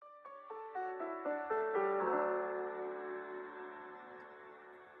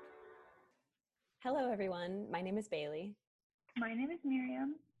Hello, everyone. My name is Bailey. My name is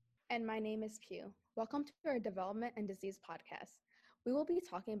Miriam. And my name is Pugh. Welcome to our Development and Disease podcast. We will be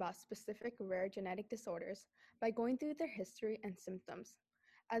talking about specific rare genetic disorders by going through their history and symptoms,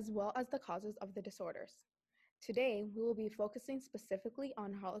 as well as the causes of the disorders. Today, we will be focusing specifically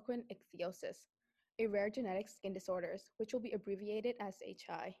on harlequin ichthyosis, a rare genetic skin disorder, which will be abbreviated as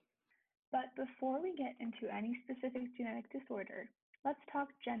HI. But before we get into any specific genetic disorder, let's talk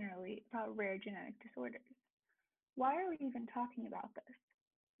generally about rare genetic disorders. Why are we even talking about this?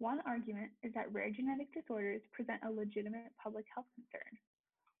 One argument is that rare genetic disorders present a legitimate public health concern.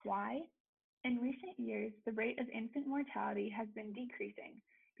 Why? In recent years, the rate of infant mortality has been decreasing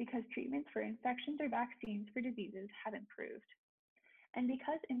because treatments for infections or vaccines for diseases have improved. And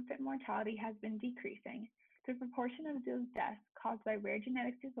because infant mortality has been decreasing, the proportion of those deaths caused by rare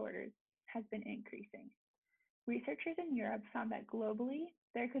genetic disorders has been increasing. Researchers in Europe found that globally,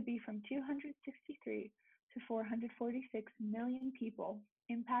 there could be from 263 to 446 million people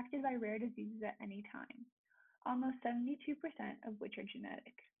impacted by rare diseases at any time, almost 72% of which are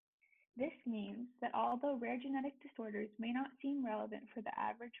genetic. This means that although rare genetic disorders may not seem relevant for the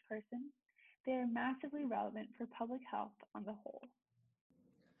average person, they are massively relevant for public health on the whole.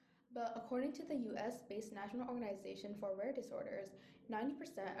 But according to the US-based National Organization for Rare Disorders,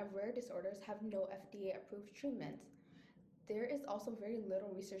 90% of rare disorders have no FDA-approved treatments. There is also very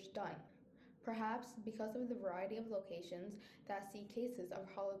little research done, perhaps because of the variety of locations that see cases of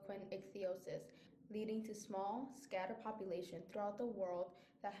harlequin ichthyosis, leading to small, scattered populations throughout the world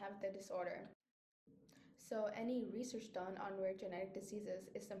that have the disorder. So any research done on rare genetic diseases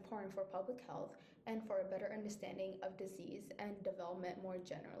is important for public health and for a better understanding of disease and development more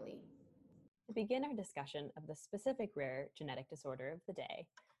generally. To begin our discussion of the specific rare genetic disorder of the day,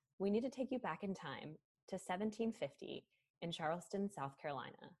 we need to take you back in time to 1750 in Charleston, South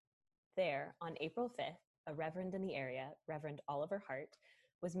Carolina. There, on April 5th, a reverend in the area, Reverend Oliver Hart,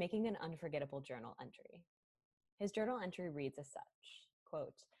 was making an unforgettable journal entry. His journal entry reads as such,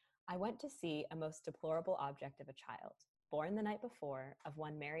 quote, "I went to see a most deplorable object of a child, born the night before of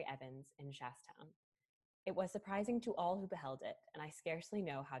one Mary Evans in Shasstown. It was surprising to all who beheld it, and I scarcely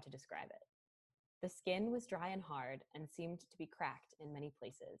know how to describe it. The skin was dry and hard and seemed to be cracked in many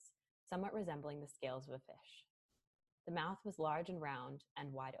places, somewhat resembling the scales of a fish. The mouth was large and round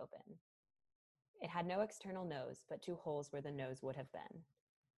and wide open. It had no external nose, but two holes where the nose would have been.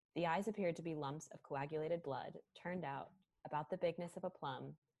 The eyes appeared to be lumps of coagulated blood, turned out, about the bigness of a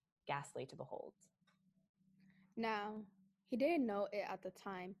plum, ghastly to behold." Now, he didn't know it at the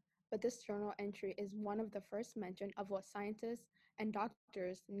time, but this journal entry is one of the first mention of what scientists and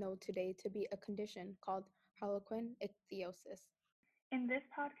doctors know today to be a condition called harlequin ichthyosis. In this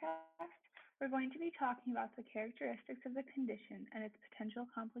podcast, we're going to be talking about the characteristics of the condition and its potential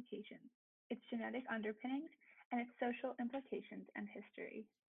complications, its genetic underpinnings, and its social implications and history.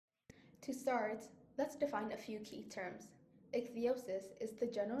 To start, let's define a few key terms. Ichthyosis is the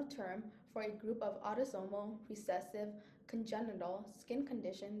general term for a group of autosomal, recessive, congenital skin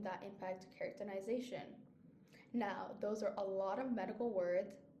conditions that impact keratinization. Now, those are a lot of medical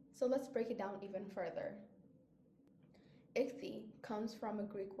words, so let's break it down even further. Ichthy comes from a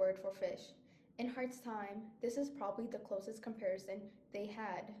Greek word for fish. In Hart's time, this is probably the closest comparison they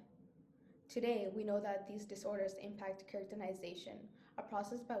had. Today, we know that these disorders impact keratinization, a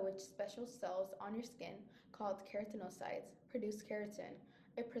process by which special cells on your skin, called keratinocytes, produce keratin,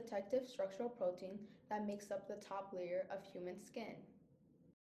 a protective structural protein that makes up the top layer of human skin.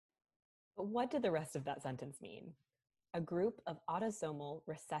 But what did the rest of that sentence mean? A group of autosomal,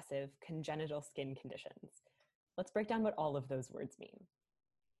 recessive, congenital skin conditions. Let's break down what all of those words mean.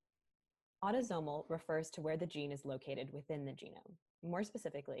 Autosomal refers to where the gene is located within the genome. More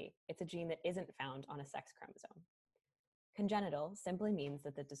specifically, it's a gene that isn't found on a sex chromosome. Congenital simply means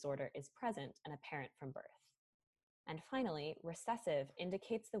that the disorder is present and apparent from birth. And finally, recessive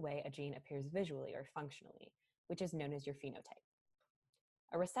indicates the way a gene appears visually or functionally, which is known as your phenotype.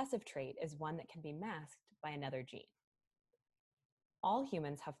 A recessive trait is one that can be masked by another gene. All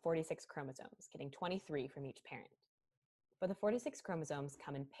humans have 46 chromosomes, getting 23 from each parent. But the 46 chromosomes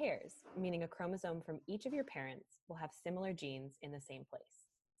come in pairs, meaning a chromosome from each of your parents will have similar genes in the same place.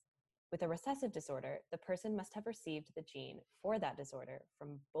 With a recessive disorder, the person must have received the gene for that disorder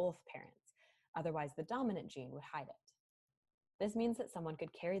from both parents, otherwise the dominant gene would hide it. This means that someone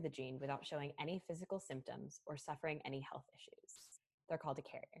could carry the gene without showing any physical symptoms or suffering any health issues. They're called a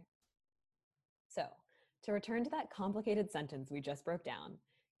carrier. So, to return to that complicated sentence we just broke down,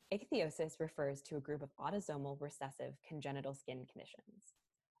 ichthyosis refers to a group of autosomal recessive congenital skin conditions.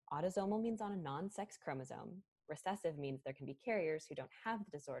 Autosomal means on a non-sex chromosome, Recessive means there can be carriers who don't have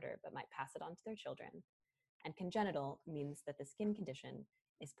the disorder but might pass it on to their children. And congenital means that the skin condition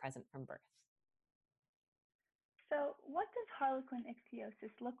is present from birth. So, what does harlequin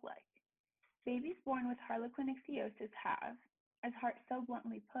ichthyosis look like? Babies born with harlequin ichthyosis have, as Hart so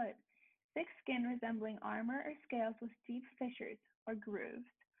bluntly put, thick skin resembling armor or scales with deep fissures or grooves,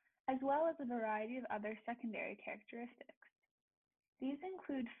 as well as a variety of other secondary characteristics. These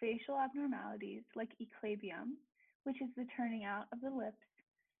include facial abnormalities like eclabium, which is the turning out of the lips,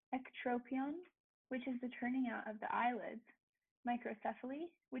 ectropion, which is the turning out of the eyelids, microcephaly,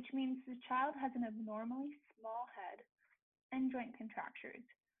 which means the child has an abnormally small head, and joint contractures,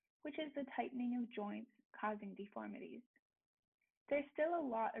 which is the tightening of joints causing deformities. There's still a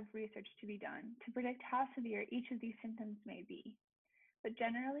lot of research to be done to predict how severe each of these symptoms may be, but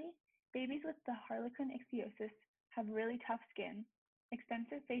generally, babies with the harlequin ichthyosis have really tough skin,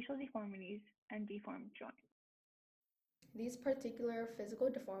 extensive facial deformities, and deformed joints. These particular physical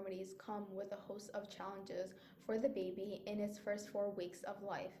deformities come with a host of challenges for the baby in its first 4 weeks of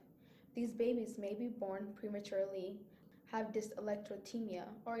life. These babies may be born prematurely, have dyselectrotemia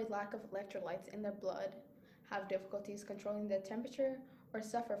or a lack of electrolytes in their blood, have difficulties controlling their temperature, or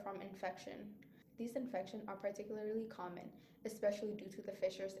suffer from infection. These infections are particularly common, especially due to the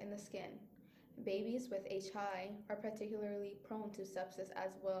fissures in the skin. Babies with HI are particularly prone to sepsis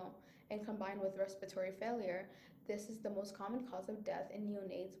as well, and combined with respiratory failure, this is the most common cause of death in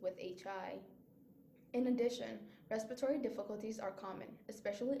neonates with HI. In addition, respiratory difficulties are common,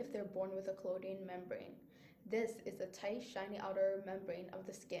 especially if they're born with a clodion membrane. This is the tight, shiny outer membrane of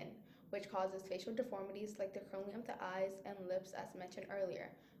the skin, which causes facial deformities like the curling of the eyes and lips as mentioned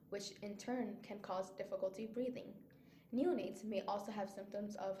earlier, which in turn can cause difficulty breathing. Neonates may also have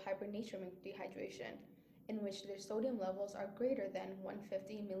symptoms of hypernatremic dehydration, in which their sodium levels are greater than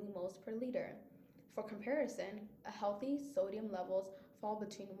 150 millimoles per liter. For comparison, a healthy sodium levels fall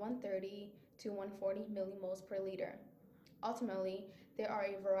between 130 to 140 millimoles per liter. Ultimately, there are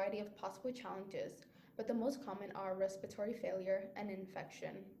a variety of possible challenges, but the most common are respiratory failure and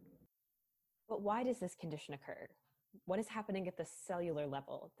infection. But why does this condition occur? What is happening at the cellular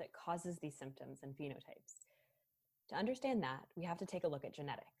level that causes these symptoms and phenotypes? To understand that, we have to take a look at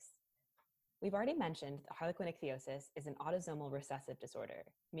genetics. We've already mentioned that harlequin ichthyosis is an autosomal recessive disorder,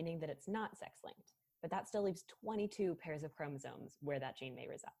 meaning that it's not sex-linked, but that still leaves 22 pairs of chromosomes where that gene may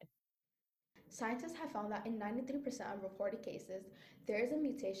reside. Scientists have found that in 93% of reported cases, there is a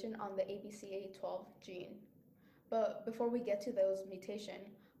mutation on the ABCA12 gene. But before we get to those mutations,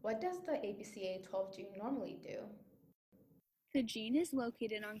 what does the ABCA12 gene normally do? The gene is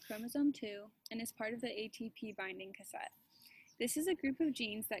located on chromosome 2 and is part of the ATP binding cassette. This is a group of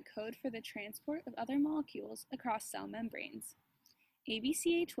genes that code for the transport of other molecules across cell membranes.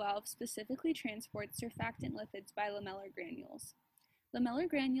 ABCA12 specifically transports surfactant lipids by lamellar granules. Lamellar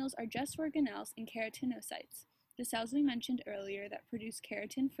granules are just organelles in keratinocytes, the cells we mentioned earlier that produce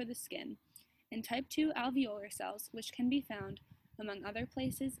keratin for the skin, and type 2 alveolar cells, which can be found, among other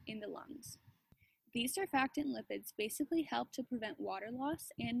places, in the lungs. These surfactant lipids basically help to prevent water loss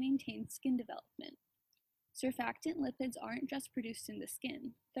and maintain skin development. Surfactant lipids aren't just produced in the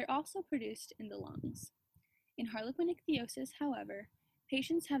skin, they're also produced in the lungs. In harlequin ichthyosis, however,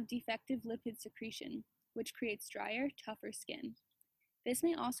 patients have defective lipid secretion, which creates drier, tougher skin. This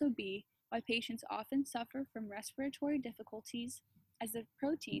may also be why patients often suffer from respiratory difficulties, as the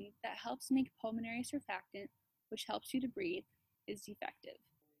protein that helps make pulmonary surfactant, which helps you to breathe, is defective.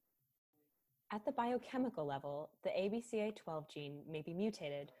 At the biochemical level, the ABCA12 gene may be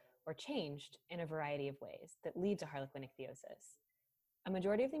mutated or changed in a variety of ways that lead to harlequin ichthyosis. A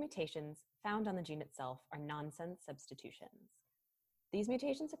majority of the mutations found on the gene itself are nonsense substitutions. These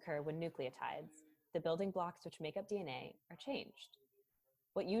mutations occur when nucleotides, the building blocks which make up DNA, are changed.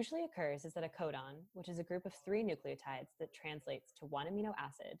 What usually occurs is that a codon, which is a group of 3 nucleotides that translates to one amino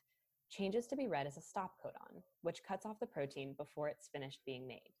acid, changes to be read as a stop codon, which cuts off the protein before it's finished being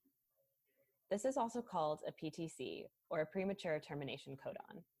made. This is also called a PTC, or a premature termination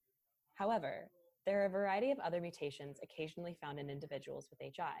codon. However, there are a variety of other mutations occasionally found in individuals with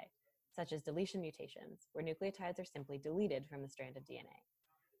HI, such as deletion mutations, where nucleotides are simply deleted from the strand of DNA.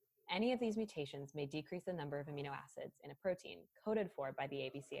 Any of these mutations may decrease the number of amino acids in a protein coded for by the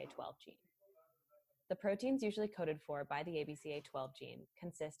ABCA12 gene. The proteins usually coded for by the ABCA12 gene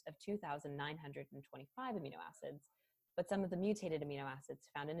consist of 2,925 amino acids, but some of the mutated amino acids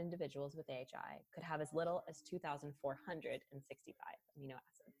found in individuals with AHI could have as little as 2,465 amino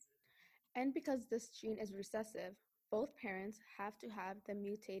acids. And because this gene is recessive, both parents have to have the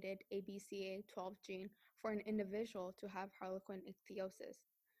mutated ABCA12 gene for an individual to have harlequin ichthyosis.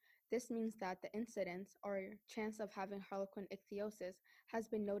 This means that the incidence or chance of having harlequin ichthyosis has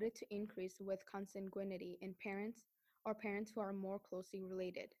been noted to increase with consanguinity in parents or parents who are more closely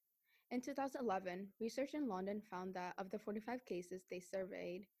related. In 2011, research in London found that of the 45 cases they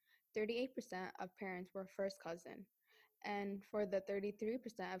surveyed, 38% of parents were first cousin, and for the 33%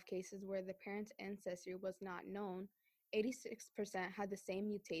 of cases where the parent's ancestry was not known, 86% had the same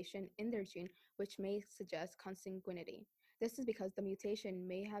mutation in their gene, which may suggest consanguinity. This is because the mutation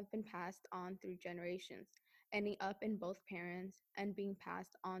may have been passed on through generations, ending up in both parents and being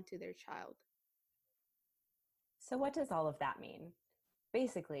passed on to their child. So what does all of that mean?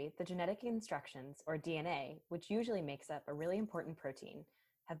 Basically, the genetic instructions, or DNA, which usually makes up a really important protein,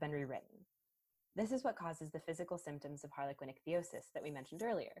 have been rewritten. This is what causes the physical symptoms of harlequin ichthyosis that we mentioned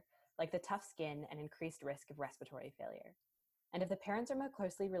earlier, like the tough skin and increased risk of respiratory failure. And if the parents are more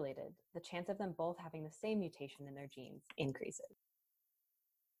closely related, the chance of them both having the same mutation in their genes increases.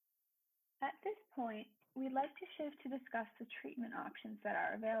 At this point, we'd like to shift to discuss the treatment options that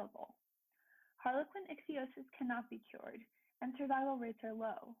are available. Harlequin ichthyosis cannot be cured, and survival rates are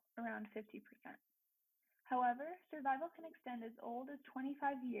low, around 50%. However, survival can extend as old as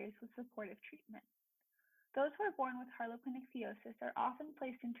 25 years with supportive treatment. Those who are born with harlequin ichthyosis are often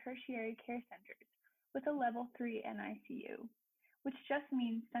placed in tertiary care centers with a level 3 NICU, which just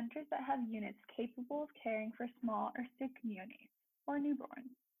means centers that have units capable of caring for small or sick neonates or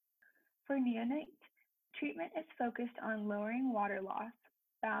newborns. For neonates, treatment is focused on lowering water loss,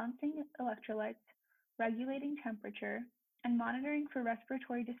 balancing electrolytes, regulating temperature, and monitoring for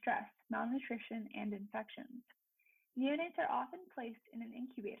respiratory distress, malnutrition, and infections. Neonates are often placed in an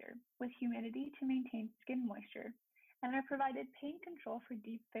incubator with humidity to maintain skin moisture and are provided pain control for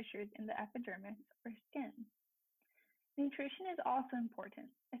deep fissures in the epidermis or skin. Nutrition is also important,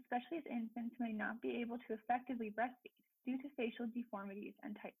 especially as infants may not be able to effectively breastfeed due to facial deformities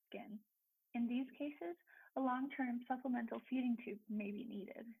and tight skin. In these cases, a long-term supplemental feeding tube may be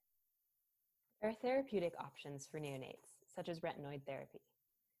needed. There are therapeutic options for neonates, such as retinoid therapy.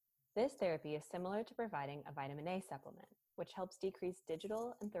 This therapy is similar to providing a vitamin A supplement, which helps decrease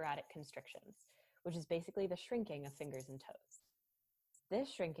digital and thoracic constrictions, which is basically the shrinking of fingers and toes. This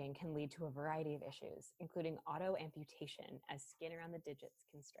shrinking can lead to a variety of issues, including autoamputation as skin around the digits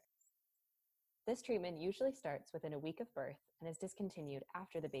constricts. This treatment usually starts within a week of birth and is discontinued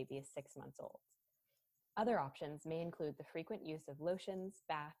after the baby is 6 months old. Other options may include the frequent use of lotions,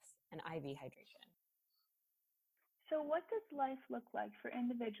 baths, and IV hydration. So what does life look like for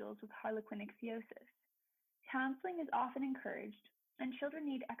individuals with harlequin ichthyosis? Counseling is often encouraged, and children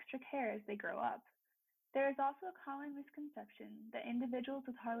need extra care as they grow up. There is also a common misconception that individuals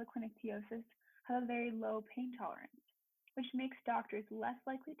with harlequin ichthyosis have a very low pain tolerance, which makes doctors less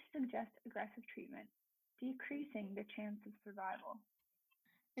likely to suggest aggressive treatment, decreasing the chance of survival.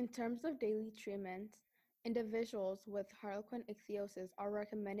 In terms of daily treatment, individuals with harlequin ichthyosis are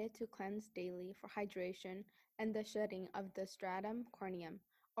recommended to cleanse daily for hydration and the shedding of the stratum corneum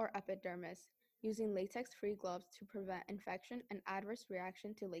or epidermis, using latex-free gloves to prevent infection and adverse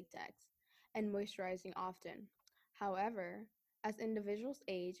reaction to latex, and moisturizing often. However, as individuals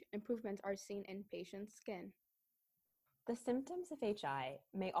age, improvements are seen in patients' skin. The symptoms of HI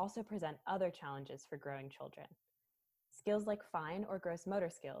may also present other challenges for growing children. Skills like fine or gross motor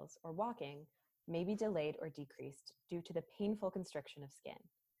skills or walking may be delayed or decreased due to the painful constriction of skin.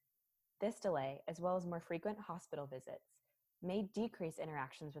 This delay, as well as more frequent hospital visits, may decrease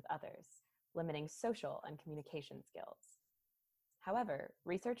interactions with others, limiting social and communication skills. However,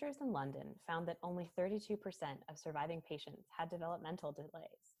 researchers in London found that only 32% of surviving patients had developmental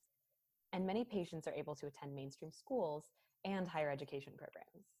delays, and many patients are able to attend mainstream schools and higher education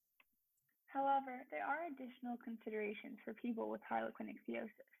programs. However, there are additional considerations for people with harlequin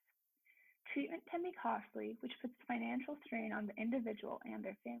ichthyosis. Treatment can be costly, which puts financial strain on the individual and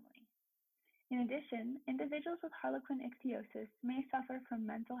their family. In addition, individuals with harlequin ichthyosis may suffer from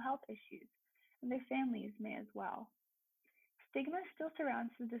mental health issues, and their families may as well. Stigma still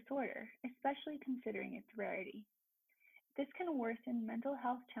surrounds the disorder, especially considering its rarity. This can worsen mental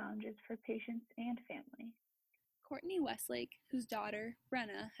health challenges for patients and family. Courtney Westlake, whose daughter,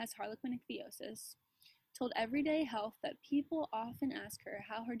 Brenna, has harlequin ichthyosis, told Everyday Health that people often ask her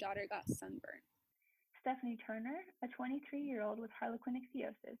how her daughter got sunburned. Stephanie Turner, a 23-year-old with harlequin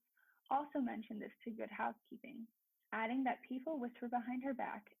ichthyosis, also mentioned this to Good Housekeeping, adding that people whisper behind her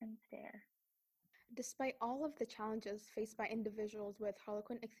back and stare. Despite all of the challenges faced by individuals with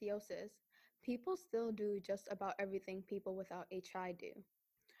harlequin ichthyosis, people still do just about everything people without HI do.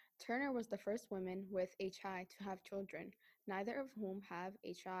 Turner was the first woman with HI to have children, neither of whom have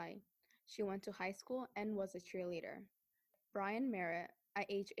HI. She went to high school and was a cheerleader. Brian Merritt, at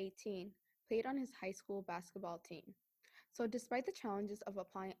age 18, played on his high school basketball team. So despite the challenges of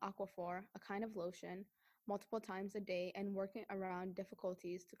applying Aquaphor, a kind of lotion, multiple times a day and working around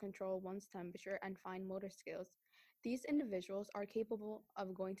difficulties to control one's temperature and fine motor skills, these individuals are capable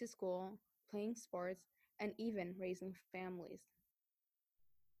of going to school, playing sports, and even raising families.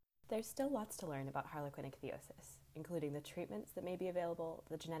 There's still lots to learn about harlequin ichthyosis, including the treatments that may be available,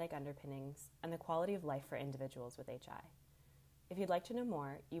 the genetic underpinnings, and the quality of life for individuals with HI. If you'd like to know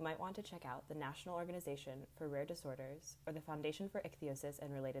more, you might want to check out the National Organization for Rare Disorders or the Foundation for Ichthyosis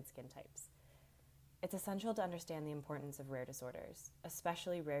and Related Skin Types. It's essential to understand the importance of rare disorders,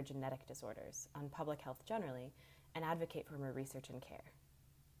 especially rare genetic disorders, on public health generally, and advocate for more research and care.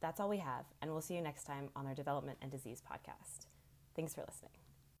 That's all we have, and we'll see you next time on our Development and Disease podcast. Thanks for listening.